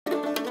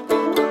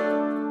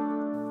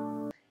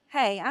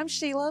Hey, I'm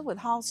Sheila with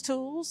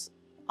Hosstools,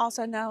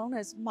 also known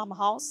as Mama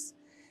Hoss.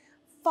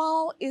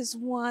 Fall is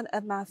one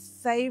of my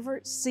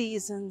favorite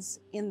seasons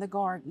in the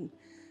garden.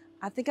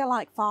 I think I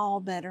like fall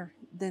better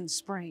than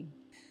spring.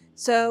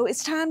 So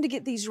it's time to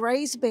get these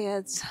raised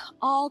beds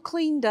all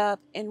cleaned up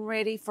and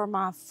ready for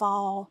my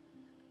fall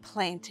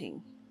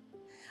planting.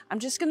 I'm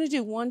just going to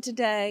do one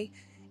today.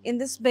 In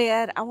this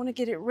bed, I want to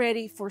get it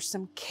ready for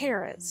some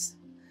carrots.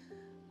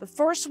 But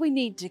first we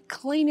need to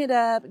clean it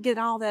up, get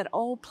all that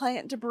old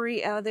plant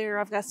debris out of there.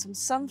 I've got some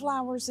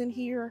sunflowers in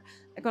here.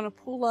 I'm gonna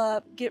pull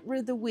up, get rid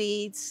of the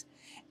weeds,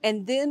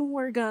 and then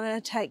we're gonna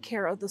take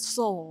care of the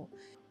soil.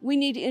 We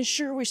need to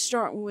ensure we're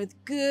starting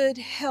with good,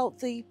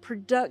 healthy,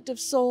 productive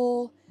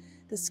soil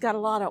that's got a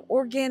lot of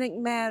organic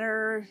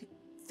matter,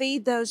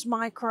 feed those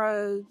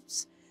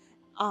microbes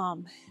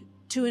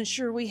to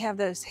ensure we have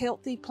those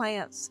healthy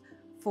plants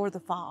for the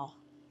fall.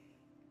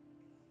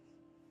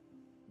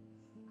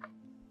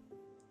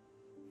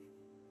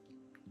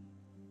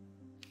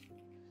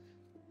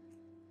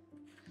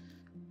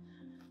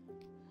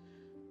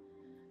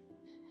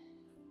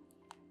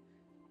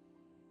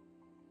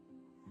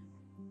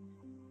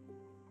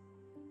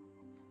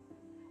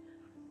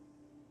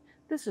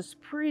 This is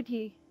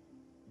pretty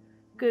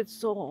good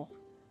soil.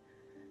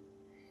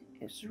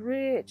 It's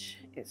rich,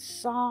 it's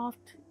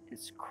soft,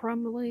 it's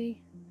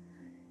crumbly.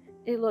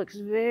 It looks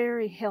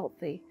very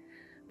healthy,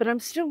 but I'm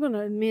still going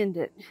to amend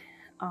it.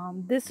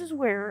 This is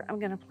where I'm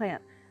going to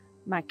plant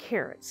my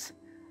carrots.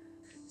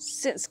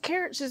 Since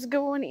carrots is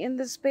going in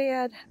this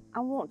bed,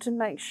 I want to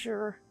make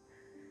sure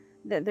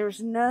that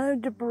there's no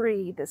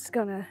debris that's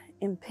going to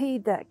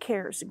impede that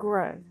carrot's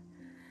growth.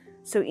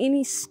 So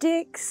any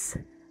sticks,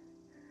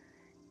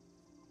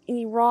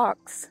 any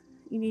rocks,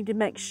 you need to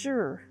make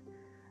sure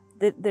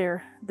that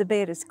the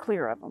bed is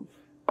clear of them.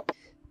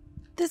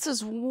 This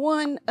is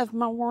one of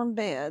my worm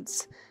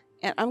beds,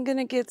 and I'm going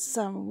to get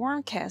some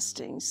worm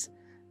castings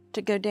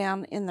to go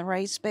down in the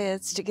raised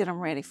beds to get them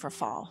ready for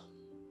fall.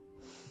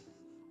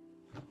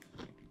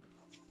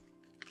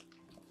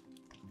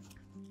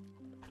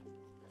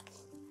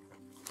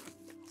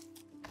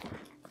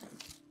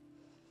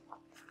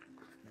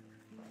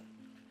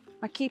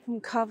 I keep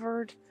them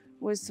covered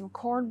with some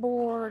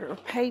cardboard or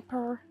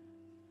paper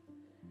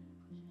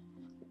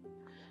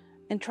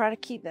and try to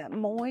keep that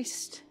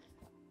moist.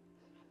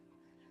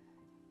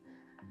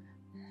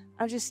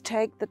 I just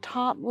take the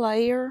top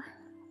layer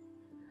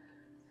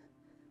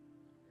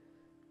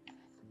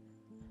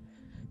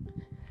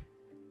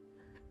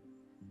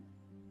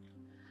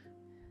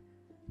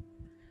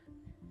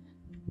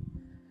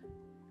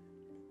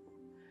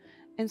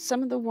and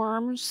some of the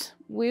worms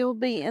will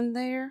be in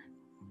there.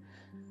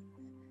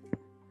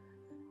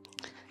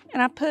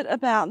 And I put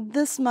about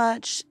this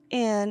much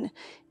in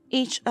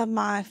each of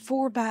my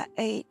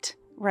 4x8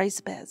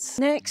 raised beds.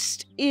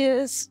 Next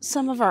is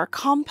some of our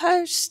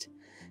compost,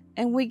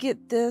 and we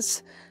get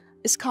this,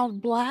 it's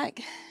called black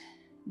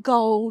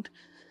gold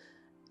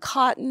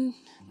cotton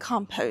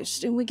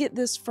compost, and we get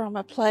this from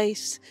a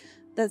place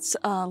that's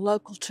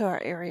local to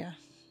our area.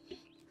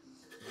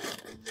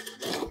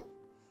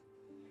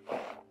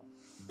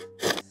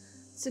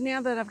 So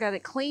now that I've got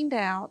it cleaned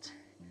out,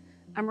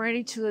 I'm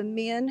ready to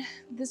amend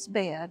this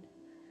bed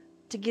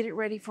to get it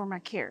ready for my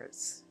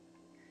carrots.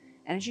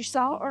 And as you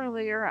saw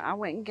earlier, I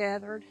went and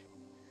gathered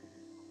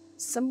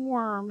some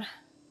worm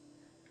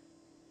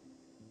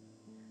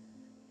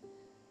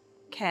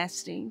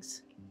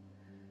castings.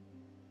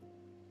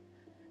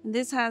 And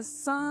this has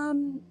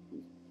some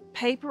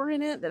paper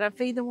in it that I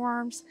feed the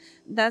worms.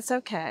 That's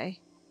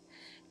okay.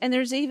 And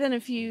there's even a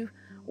few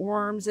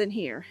worms in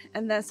here,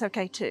 and that's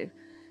okay too.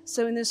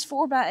 So in this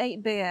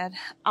 4x8 bed,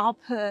 I'll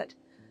put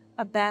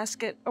a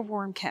basket of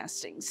worm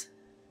castings.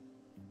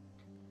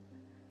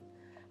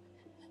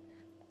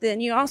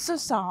 Then you also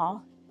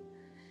saw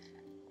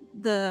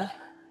the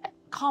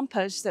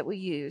compost that we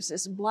use.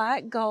 It's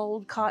black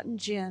gold cotton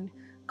gin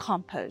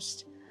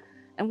compost.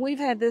 And we've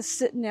had this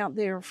sitting out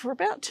there for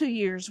about 2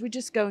 years. We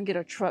just go and get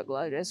a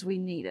truckload as we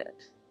need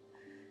it.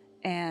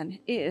 And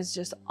it is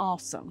just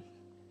awesome.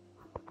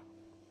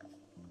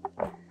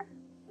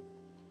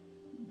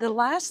 The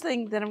last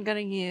thing that I'm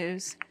going to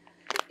use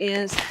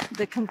is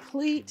the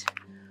Complete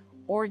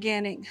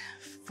Organic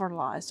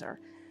Fertilizer.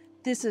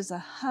 This is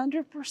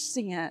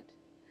 100%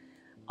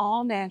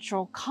 all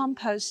natural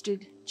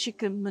composted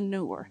chicken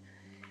manure.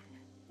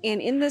 And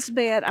in this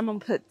bed, I'm gonna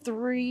put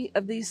 3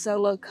 of these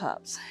solo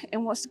cups.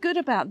 And what's good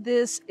about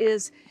this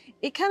is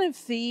it kind of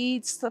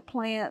feeds the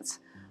plants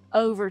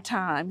over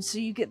time. So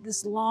you get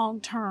this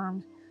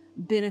long-term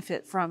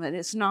benefit from it.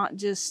 It's not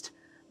just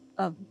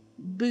a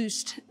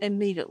boost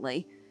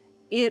immediately.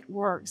 It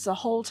works the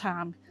whole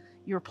time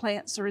your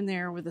plants are in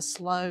there with a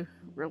slow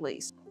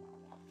release.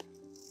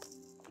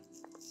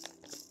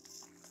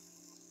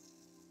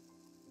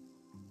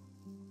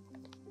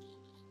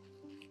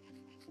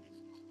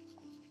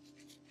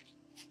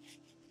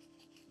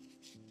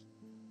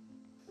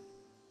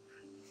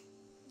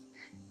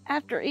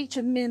 After each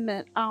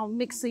amendment, I'll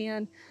mix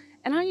in,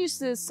 and I use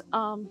this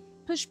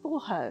push-pull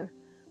hoe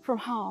from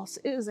Hoss.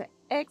 It is an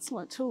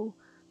excellent tool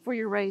for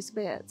your raised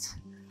beds.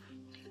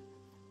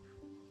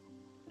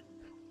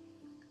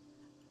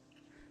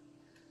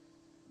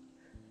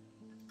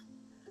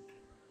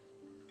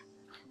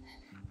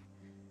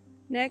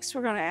 Next,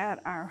 we're going to add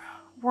our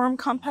worm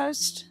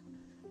compost.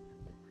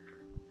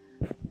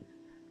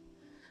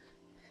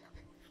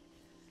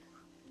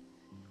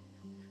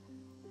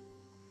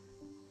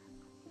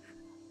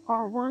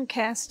 Or worm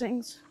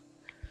castings,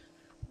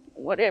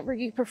 whatever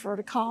you prefer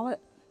to call it.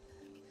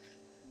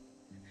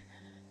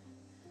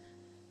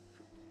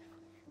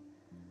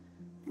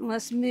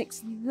 Let's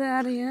mix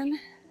that in.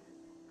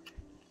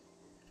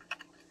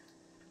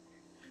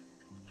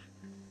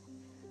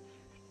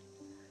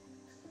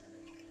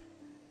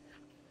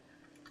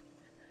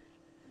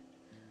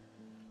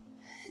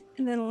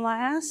 And then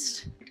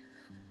last,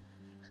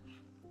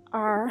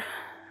 our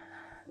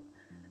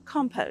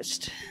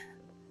compost.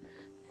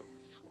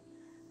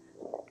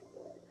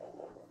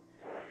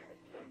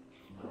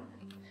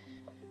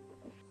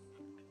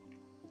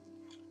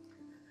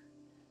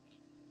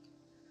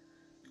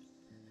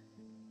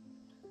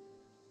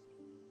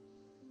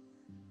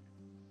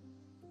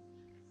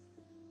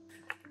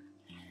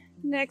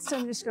 Next,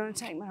 I'm just going to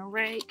take my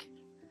rake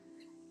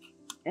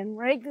and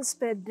rake this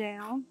bed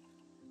down,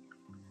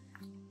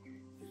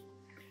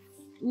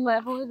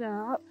 level it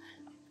up,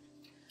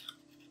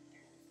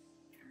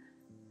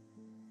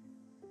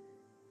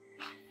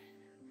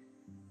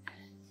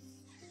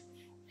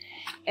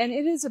 and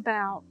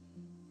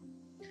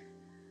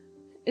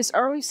it's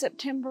early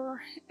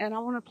September, and I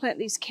want to plant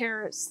these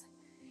carrots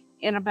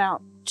in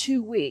about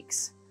 2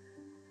 weeks.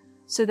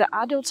 So the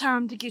ideal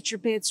time to get your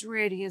beds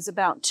ready is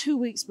about 2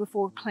 weeks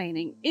before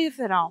planting, if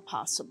at all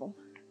possible.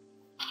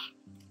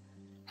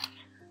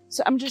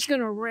 So I'm just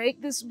going to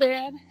rake this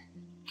bed,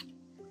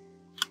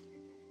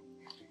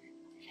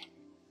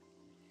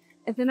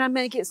 and then I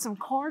may get some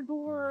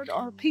cardboard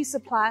or a piece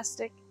of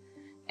plastic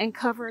and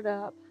cover it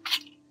up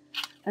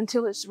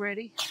until it's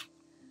ready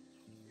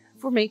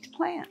for me to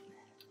plant.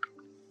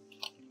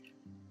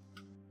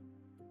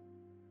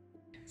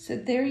 So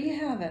there you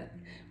have it.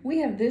 We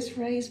have this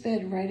raised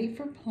bed ready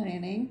for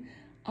planting.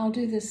 I'll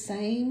do the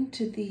same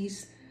to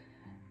these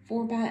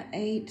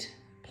 4x8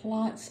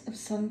 plots of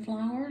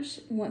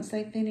sunflowers once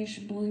they finish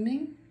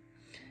blooming,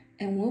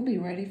 and we'll be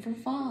ready for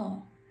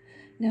fall.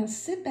 Now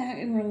sit back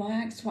and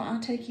relax while I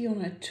take you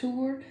on a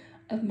tour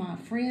of my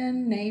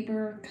friend,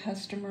 neighbor,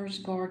 customer's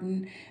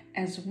garden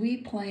as we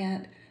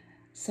plant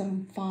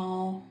some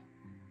fall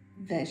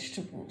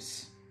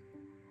vegetables.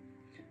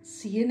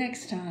 See you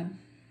next time.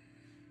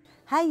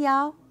 Hey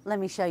y'all, let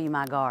me show you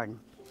my garden.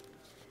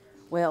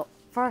 Well,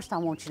 first I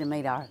want you to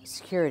meet our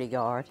security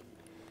guard.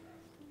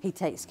 He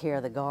takes care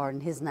of the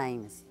garden. His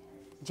name is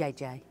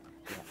JJ.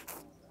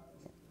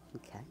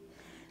 Okay.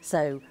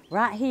 So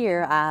right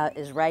here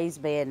is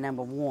raised bed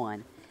number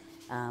 1.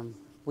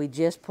 We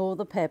just pulled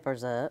the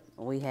peppers up.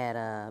 We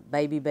had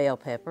baby bell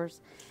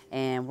peppers,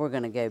 and we're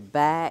gonna go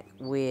back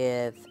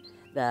with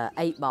the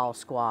 8-ball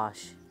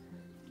squash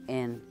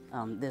in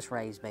this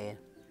raised bed.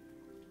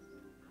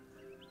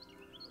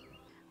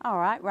 All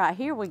right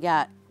here we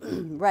got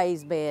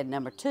raised bed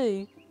number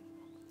 2.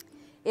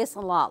 It's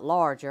a lot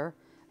larger,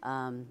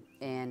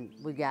 and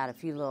we got a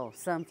few little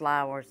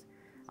sunflowers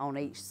on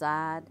each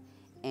side.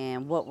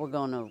 And what we're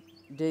gonna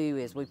do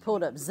is we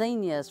pulled up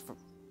zinnias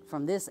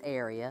from this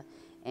area,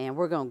 and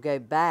we're gonna go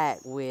back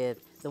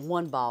with the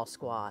 1-ball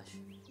squash,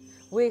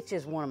 which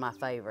is one of my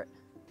favorite.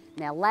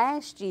 Now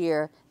last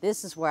year,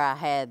 this is where I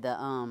had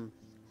the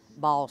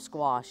ball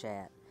squash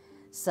at.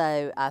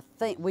 So I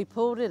think we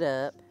pulled it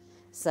up.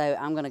 So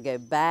I'm gonna go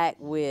back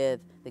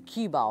with the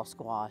cue ball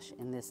squash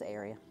in this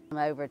area. I'm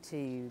over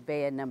to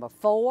bed number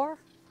 4,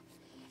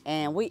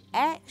 and we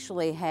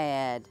actually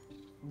had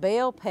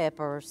bell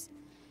peppers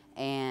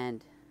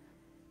and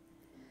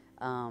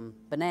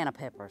banana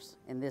peppers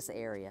in this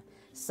area.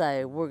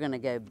 So we're gonna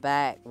go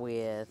back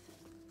with,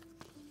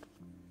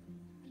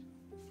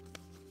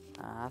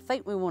 I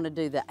think we wanna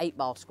do the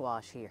 8-ball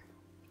squash here.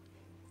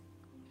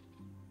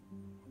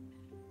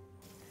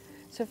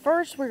 So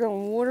first we're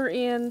gonna water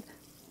in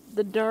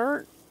the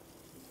dirt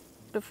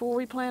before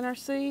we plant our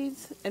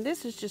seeds, and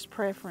this is just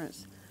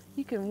preference.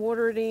 You can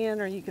water it in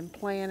or you can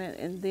plant it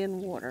and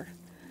then water.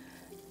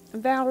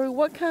 And Valerie,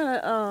 what kind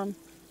of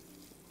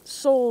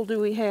soil do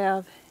we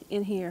have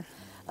in here?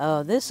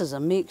 This is a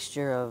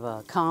mixture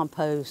of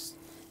compost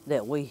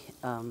that we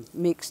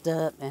mixed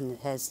up, and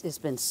it's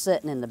been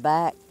sitting in the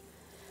back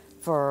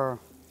for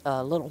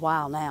a little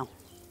while now.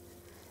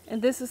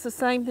 And this is the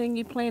same thing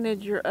you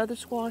planted your other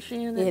squash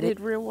in that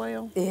did real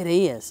well? It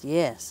is,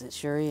 yes, it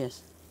sure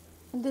is.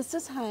 And this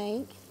is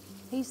Hank.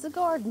 He's the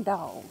garden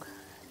dog.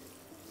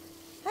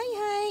 Hey,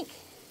 Hank.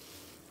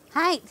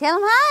 Hank, tell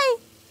him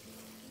hey.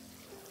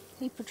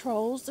 He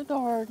patrols the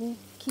garden,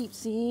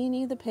 keeps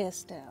any of the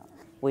pests out.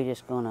 We're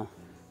just gonna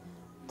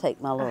take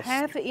my little... A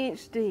 ½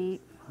 inch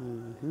deep.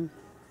 Mm-hmm.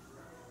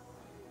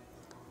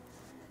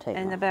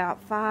 And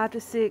about 5 to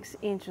 6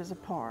 inches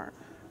apart.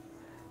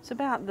 It's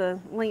about the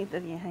length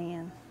of your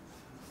hand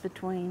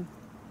between.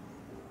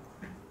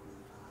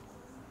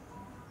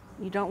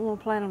 You don't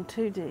want to plant them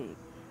too deep.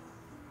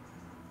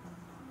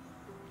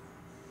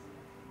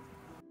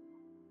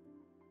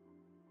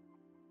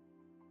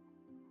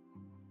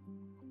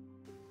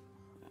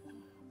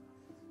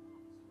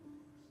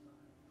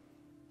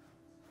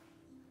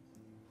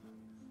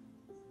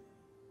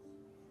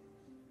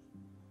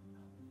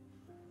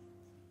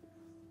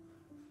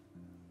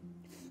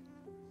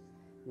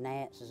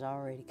 Gnats is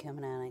already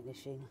coming out, ain't they,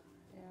 Sheila?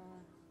 Yeah.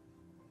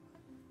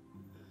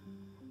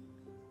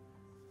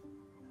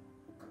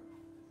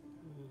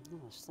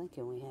 I was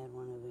thinking we had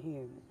one over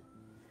here,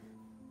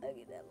 but I'll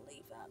get that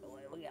leaf out of the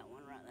way. We got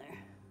one right there.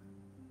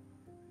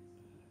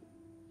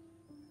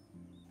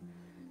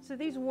 So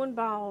these one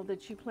ball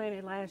that you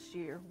planted last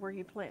year, where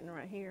you planting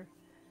right here,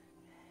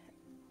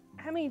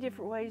 how many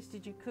different ways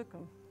did you cook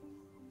them?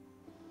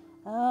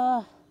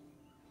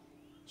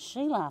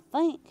 Sheila, I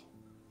think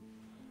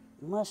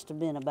must have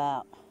been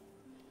about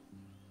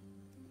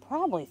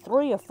probably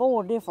 3 or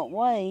 4 different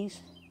ways.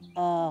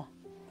 What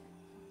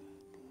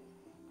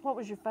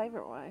was your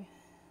favorite way?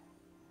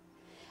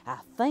 I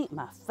think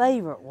my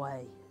favorite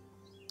way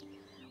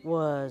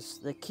was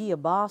the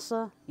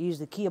kielbasa. Use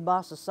the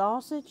kielbasa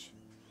sausage,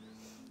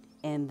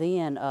 and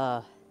then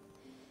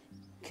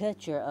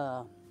cut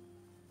your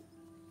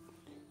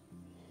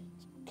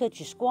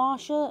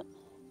squash up,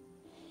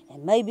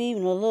 and maybe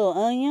even a little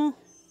onion.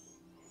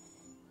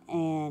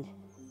 And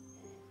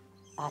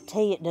I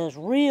tell you, it does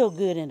real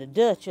good in the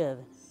Dutch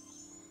oven.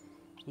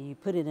 And you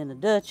put it in the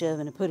Dutch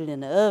oven and put it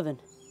in the oven,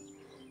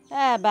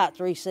 about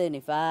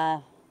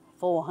 375,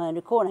 400,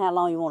 according to how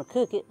long you want to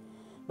cook it.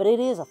 But it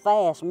is a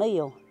fast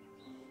meal.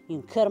 You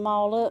can cut them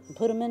all up and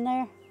put them in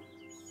there,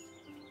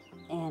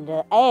 and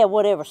add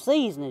whatever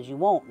seasonings you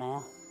want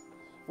now.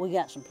 We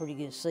got some pretty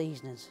good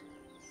seasonings.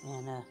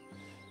 And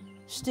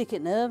stick it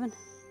in the oven.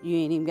 You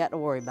ain't even got to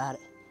worry about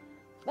it.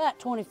 About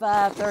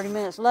 25, 30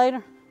 minutes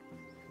later,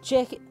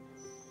 check it.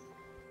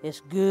 It's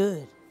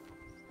good.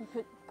 You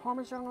put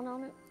Parmesan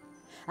on it?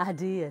 I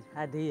did.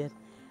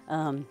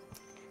 Of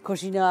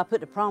course, you know, I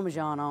put the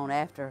Parmesan on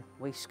after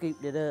we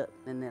scooped it up,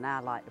 and then I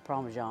like the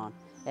Parmesan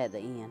at the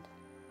end.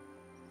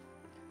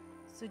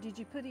 So did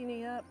you put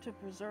any up to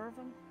preserve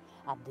them?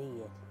 I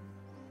did.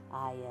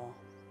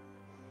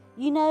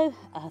 You know,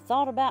 I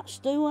thought about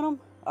stewing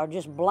them or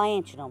just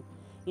blanching them,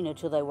 you know,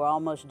 till they were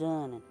almost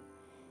done,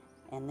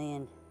 and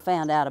then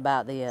found out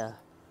about the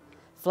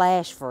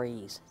flash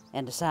freeze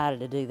and decided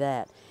to do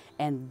that,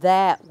 and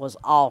that was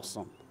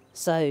awesome.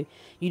 So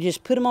you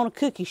just put them on a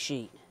cookie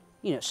sheet,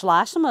 you know,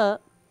 slice them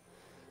up,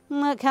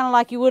 kind of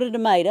like you would a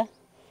tomato,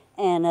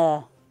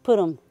 and put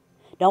them,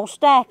 don't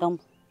stack them,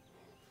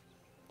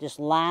 just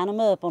line them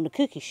up on the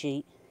cookie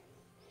sheet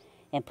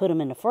and put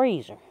them in the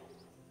freezer.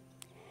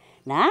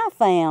 Now I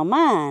found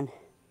mine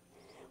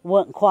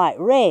wasn't quite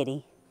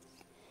ready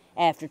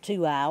after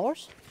 2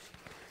 hours,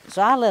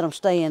 so I let them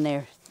stay in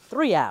there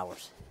 3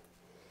 hours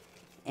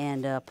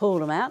and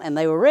pulled them out, and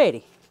they were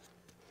ready.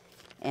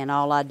 And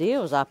all I did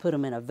was I put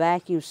them in a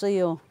vacuum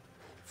seal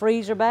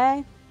freezer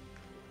bag,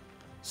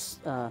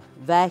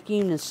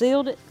 vacuumed and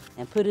sealed it,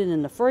 and put it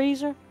in the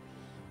freezer.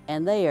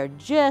 And they are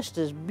just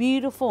as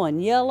beautiful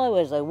and yellow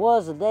as they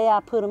was the day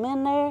I put them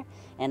in there.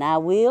 And I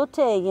will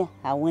tell you,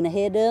 I went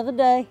ahead the other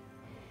day,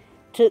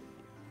 took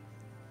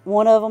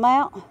one of them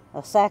out,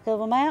 a sack of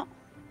them out,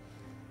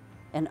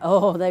 and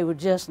oh, they were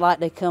just like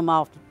they come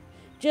off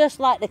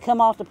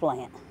the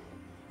plant.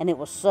 And it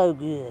was so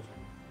good.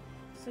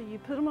 So you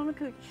put them on a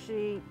cookie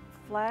sheet,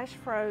 flash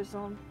froze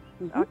them,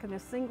 like in a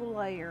single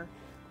layer,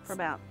 for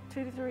about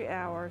 2 to 3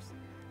 hours.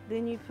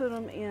 Then you put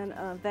them in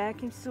a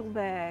vacuum seal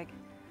bag,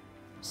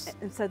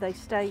 and so they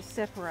stay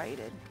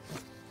separated.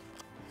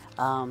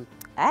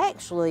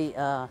 Actually,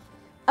 oh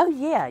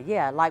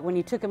yeah, like when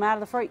you took them out of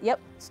the fridge, yep,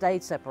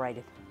 stayed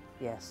separated.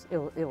 Yes,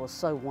 it was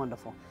so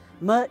wonderful.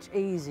 Much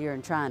easier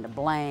than trying to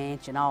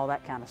blanch and all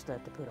that kind of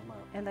stuff to put them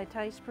up. And they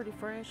taste pretty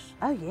fresh?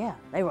 Oh yeah,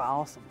 they were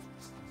awesome.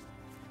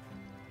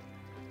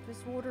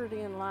 Just water it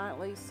in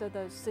lightly so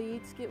those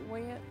seeds get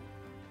wet.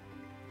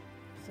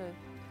 So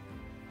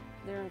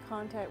they're in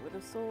contact with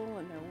the soil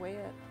and they're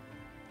wet.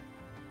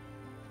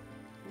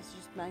 It's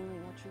just mainly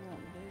what you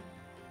want to do.